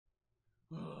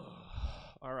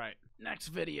All right, next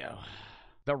video.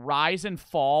 The rise and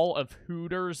fall of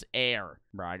Hooters Air.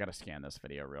 Bro, I gotta scan this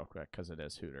video real quick because it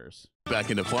is Hooters.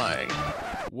 Back into flying.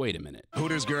 Wait a minute.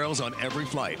 Hooters girls on every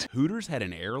flight. Hooters had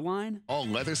an airline? All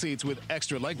leather seats with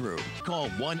extra legroom. Call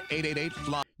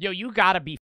 1-888-FLY. Yo, you gotta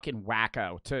be fucking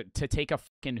wacko to take a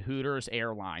fucking Hooters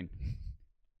airline.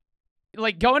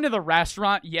 Like, going to the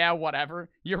restaurant, yeah,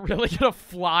 whatever. You're really gonna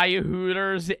fly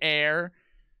Hooters Air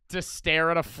to stare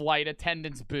at a flight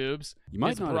attendant's boobs? You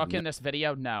might Is not Brooke have in this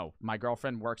video? No. My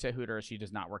girlfriend works at Hooters. She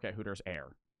does not work at Hooters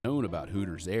Air. known about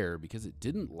Hooters Air because it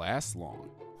didn't last long.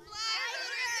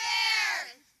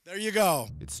 There you go.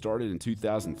 It started in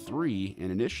 2003, and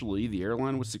initially the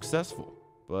airline was successful,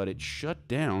 but it shut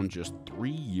down just 3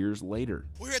 years later.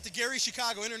 We're here at the Gary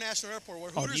Chicago International Airport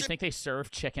where Oh, Hooters... do you think they serve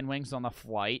chicken wings on the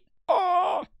flight?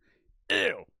 Oh!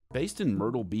 Ew! Based in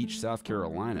Myrtle Beach, South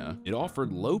Carolina, it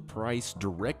offered low-price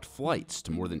direct flights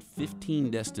to more than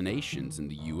 15 destinations in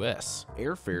the U.S.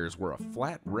 Airfares were a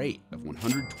flat rate of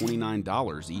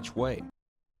 $129 each way.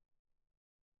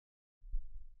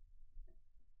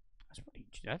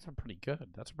 That's a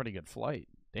pretty good flight.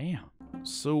 Damn.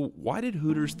 So why did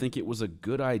Hooters think it was a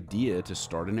good idea to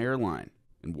start an airline?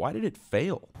 And why did it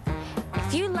fail?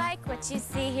 If you like what you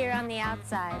see here on the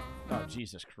outside, Oh,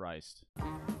 Jesus Christ.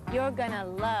 you're gonna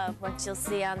love what you'll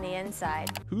see on the inside.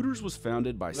 Hooters was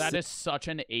founded by That is such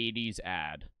an 80s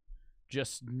ad.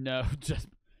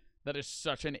 That is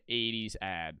such an 80s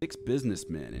ad. 6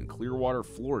 businessmen in Clearwater,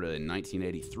 Florida in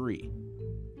 1983.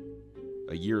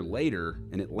 A year later,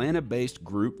 an Atlanta-based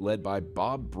group led by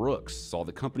Bob Brooks saw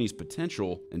the company's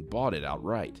potential and bought it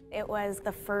outright. It was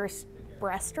the first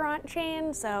restaurant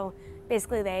chain, so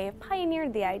basically they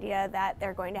pioneered the idea that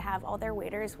they're going to have all their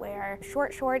waiters wear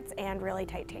short shorts and really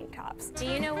tight tank tops. Do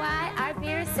you know why our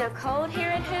beer is so cold here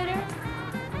at Hooters?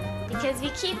 Because we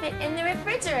keep it in the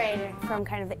refrigerator. From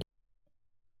kind of the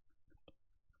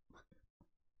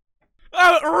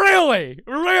Oh, really?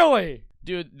 Really?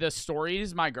 Dude, the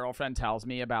stories my girlfriend tells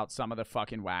me about some of the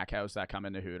fucking wackos that come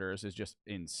into Hooters is just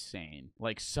insane.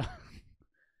 Like, so,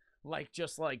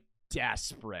 just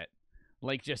desperate.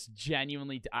 Like, just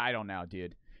genuinely, I don't know,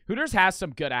 dude. Hooters has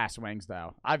some good-ass wings,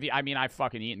 though. I mean, I've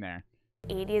fucking eaten there.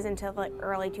 80s until the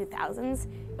early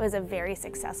 2000s, it was a very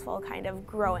successful kind of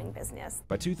growing business.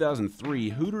 By 2003,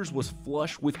 Hooters was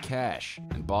flush with cash,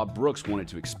 and Bob Brooks wanted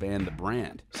to expand the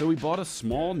brand. So he bought a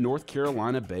small North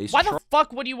Carolina-based... Why the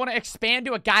fuck would you want to expand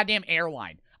to a goddamn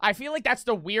airline? I feel like that's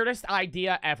the weirdest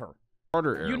idea ever.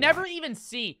 charter airline. You never even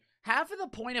see... Half of the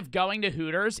point of going to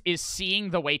Hooters is seeing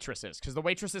the waitresses, because the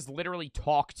waitresses literally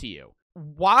talk to you.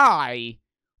 Why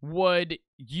would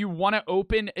you want to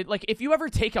open... Like, if you ever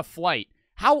take a flight,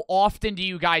 how often do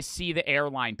you guys see the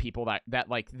airline people that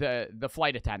like, the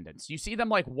flight attendants? You see them,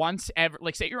 like, once ever...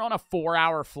 Like, say you're on a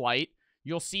 4-hour flight,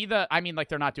 you'll see the... I mean, like,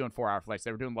 they're not doing 4-hour flights.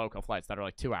 They were doing local flights that are,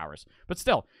 like, 2 hours. But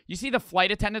still, you see the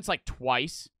flight attendants, like,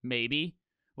 twice, maybe.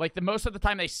 Like, most of the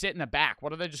time they sit in the back.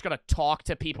 What, are they just going to talk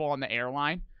to people on the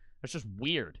airline? It's just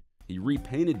weird. He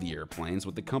repainted the airplanes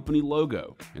with the company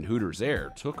logo, and Hooters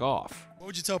Air took off. What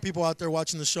would you tell people out there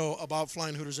watching the show about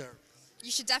flying Hooters Air? You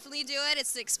should definitely do it.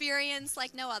 It's an experience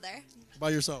like no other.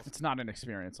 By yourself. It's not an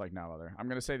experience like no other. I'm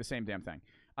going to say the same damn thing.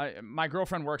 My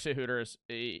girlfriend works at Hooters.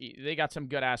 They got some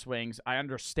good-ass wings. I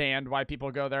understand why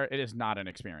people go there. It is not an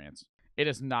experience. It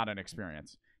is not an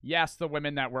experience. Yes, the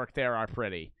women that work there are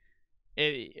pretty.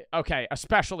 Okay,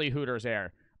 especially Hooters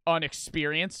Air. An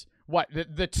experience? What,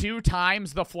 the 2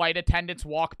 times the flight attendants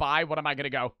walk by, what am I going to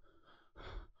go?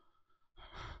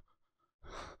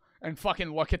 And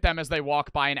fucking look at them as they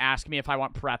walk by and ask me if I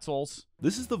want pretzels?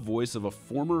 This is the voice of a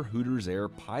former Hooters Air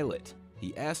pilot.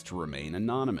 He asked to remain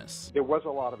anonymous. There was a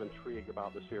lot of intrigue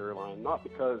about this airline, not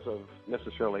because of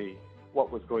necessarily what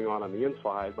was going on the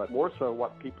inside, but more so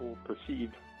what people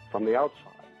perceived from the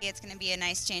outside. It's going to be a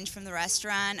nice change from the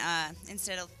restaurant.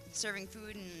 Instead of serving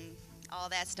food and all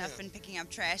that stuff and picking up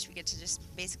trash, we get to just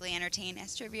basically entertain,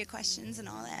 ask trivia questions and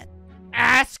all that.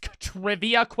 Ask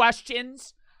trivia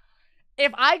questions?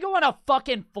 If I go on a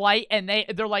fucking flight and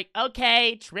they're like,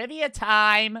 okay, trivia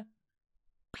time.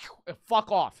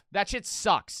 Fuck off. That shit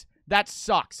sucks. That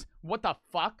sucks. What the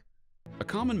fuck? A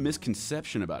common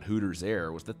misconception about Hooters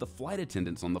Air was that the flight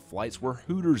attendants on the flights were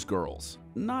Hooters girls.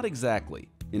 Not exactly.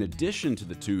 In addition to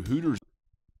the 2 Hooters,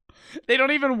 They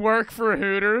don't even work for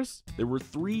Hooters. there were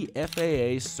 3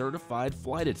 FAA certified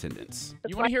flight attendants.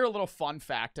 You want to hear a little fun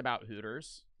fact about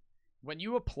Hooters? When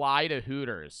you apply to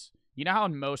Hooters, you know how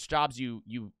in most jobs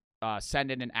you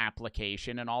send in an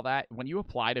application and all that? When you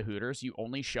apply to Hooters, you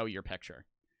only show your picture.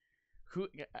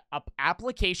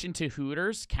 Application to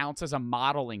Hooters counts as a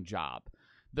modeling job.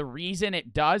 The reason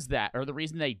it does that, or the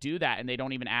reason they do that, and they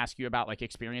don't even ask you about like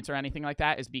experience or anything like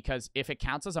that, is because if it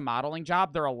counts as a modeling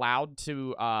job, they're allowed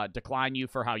to decline you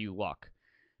for how you look.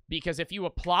 Because if you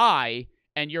apply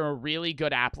and you're a really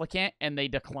good applicant and they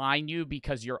decline you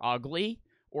because you're ugly,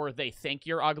 or they think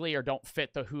you're ugly or don't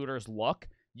fit the Hooters look,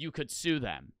 you could sue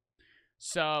them.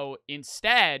 So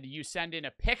instead, you send in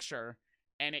a picture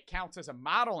and it counts as a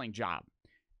modeling job.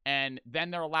 And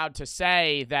then they're allowed to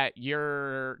say that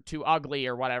you're too ugly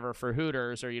or whatever for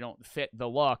Hooters, or you don't fit the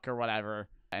look or whatever,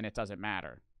 and it doesn't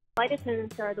matter. Flight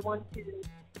attendants are the ones who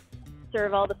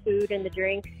serve all the food and the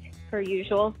drinks per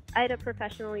usual. I had a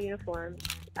professional uniform.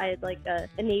 I had like a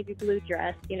navy blue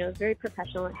dress, you know, it was very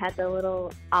professional. It had the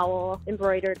little owl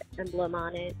embroidered emblem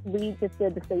on it. We just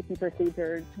did the safety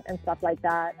procedures and stuff like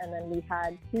that. And then we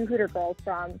had 2 Hooter girls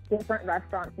from different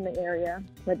restaurants in the area,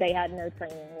 but they had no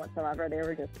training whatsoever. They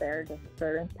were just there just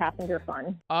for passenger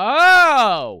fun.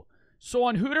 Oh! So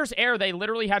on Hooters Air, they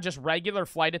literally had just regular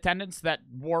flight attendants that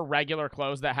wore regular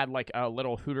clothes that had like a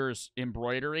little Hooters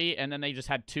embroidery, and then they just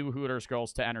had 2 Hooters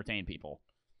girls to entertain people.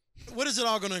 What is it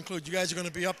all going to include? You guys are going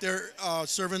to be up there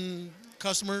serving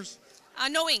customers?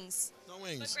 No wings. No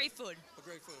wings. But great food. But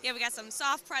great food. Yeah, we got some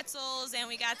soft pretzels, and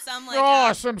we got some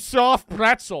like some soft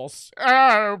pretzels.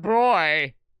 Oh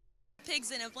boy.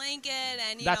 pigs in a blanket,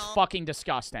 and That's fucking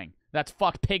disgusting. That's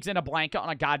pigs in a blanket on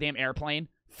a goddamn airplane.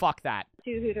 Fuck that.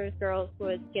 2 Hooters girls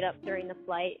would get up during the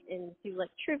flight and do like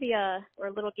trivia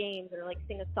or little games or like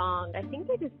sing a song. I think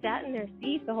they just sat in their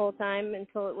seat the whole time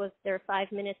until it was their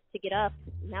 5 minutes to get up.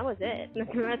 And that was it. And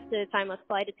the rest of the time us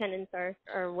flight attendants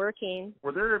are working.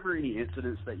 Were there ever any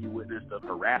incidents that you witnessed of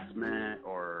harassment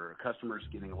or customers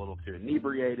getting a little too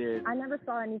inebriated? I never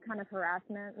saw any kind of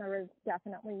harassment. There was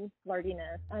definitely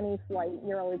flirtiness. Any flight,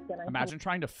 you're always gonna imagine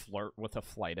trying to flirt with a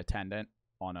flight attendant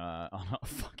on a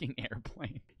fucking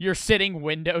airplane. You're sitting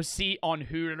window seat on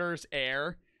Hooters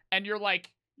Air, and you're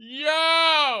like,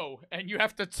 yo! And you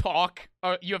have to talk,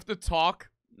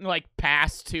 like,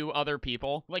 past 2 other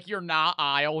people. Like, you're not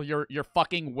aisle, you're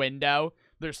fucking window.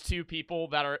 There's 2 people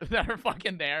that are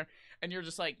fucking there, and you're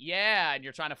just like, yeah, and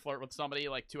you're trying to flirt with somebody,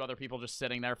 like 2 other people just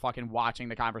sitting there fucking watching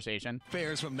the conversation.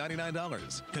 Fares from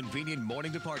 $99. Convenient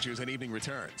morning departures and evening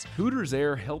returns. Hooters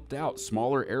Air helped out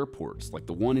smaller airports like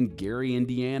the one in Gary,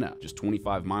 Indiana, just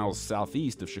 25 miles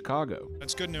southeast of Chicago.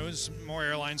 That's good news. More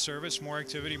airline service, more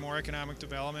activity, more economic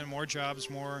development, more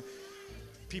jobs, more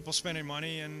people spending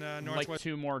money in Northwest. Like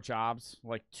 2 more jobs.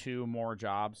 Like 2 more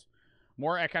jobs.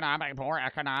 More economic,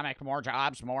 more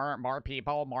jobs, more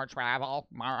people, more travel,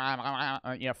 more,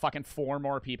 fucking 4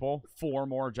 more people, 4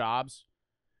 more jobs.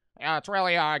 Yeah, it's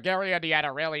really, Gary,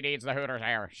 Indiana really needs the Hooters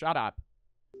Air. Shut up.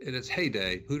 In its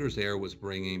heyday, Hooters Air was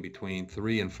bringing between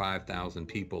 3,000 and 5,000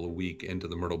 people a week into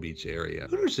the Myrtle Beach area.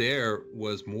 Hooters Air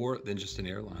was more than just an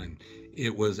airline.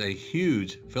 It was a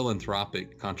huge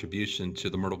philanthropic contribution to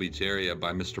the Myrtle Beach area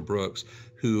by Mr. Brooks,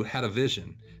 who had a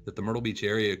vision that the Myrtle Beach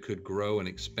area could grow and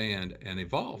expand and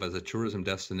evolve as a tourism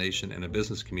destination and a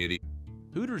business community.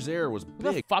 Hooters Air was big.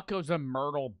 Who the fuck goes to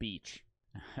Myrtle Beach?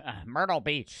 Myrtle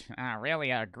Beach,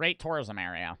 really a great tourism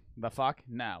area. The fuck?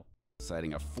 No.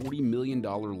 Citing a $40 million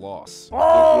loss.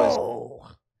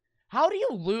 Oh! How do you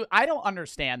lose? I don't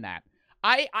understand that.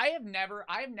 I have never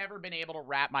been able to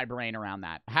wrap my brain around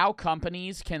that. How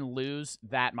companies can lose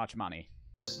that much money.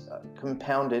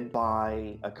 Compounded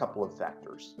by a couple of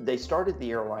factors. They started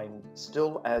the airline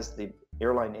still as the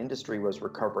airline industry was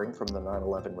recovering from the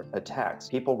 9/11 attacks.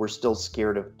 People were still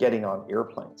scared of getting on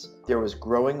airplanes. There was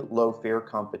growing low-fare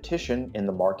competition in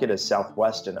the market as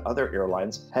Southwest and other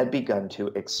airlines had begun to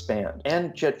expand.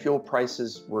 And jet fuel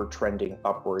prices were trending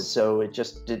upwards, so it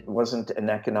just wasn't an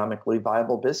economically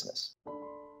viable business.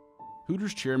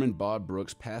 Hooters chairman Bob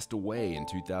Brooks passed away in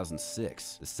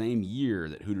 2006, the same year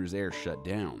that Hooters Air shut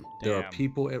down. There are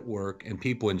people at work and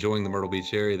people enjoying the Myrtle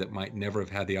Beach area that might never have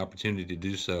had the opportunity to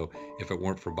do so if it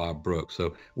weren't for Bob Brooks.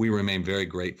 So we remain very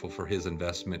grateful for his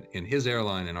investment in his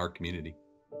airline and our community.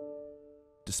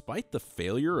 Despite the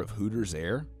failure of Hooters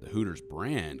Air, the Hooters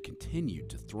brand continued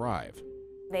to thrive.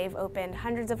 They've opened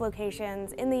hundreds of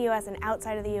locations in the U.S. and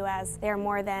outside of the U.S. They are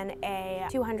more than a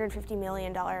 $250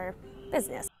 million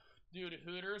business. Dude,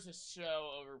 Hooters is so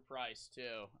overpriced,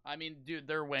 too. I mean, dude,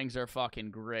 their wings are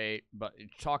fucking great, but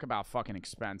talk about fucking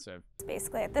expensive.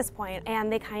 Basically, at this point,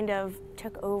 and they kind of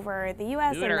took over the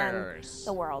U.S. Hooters. and then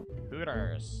the world.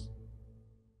 Hooters.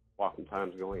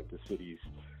 Oftentimes going to cities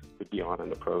would be on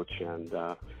an approach, and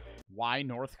why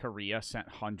North Korea sent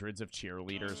hundreds of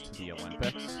cheerleaders to the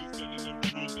Olympics?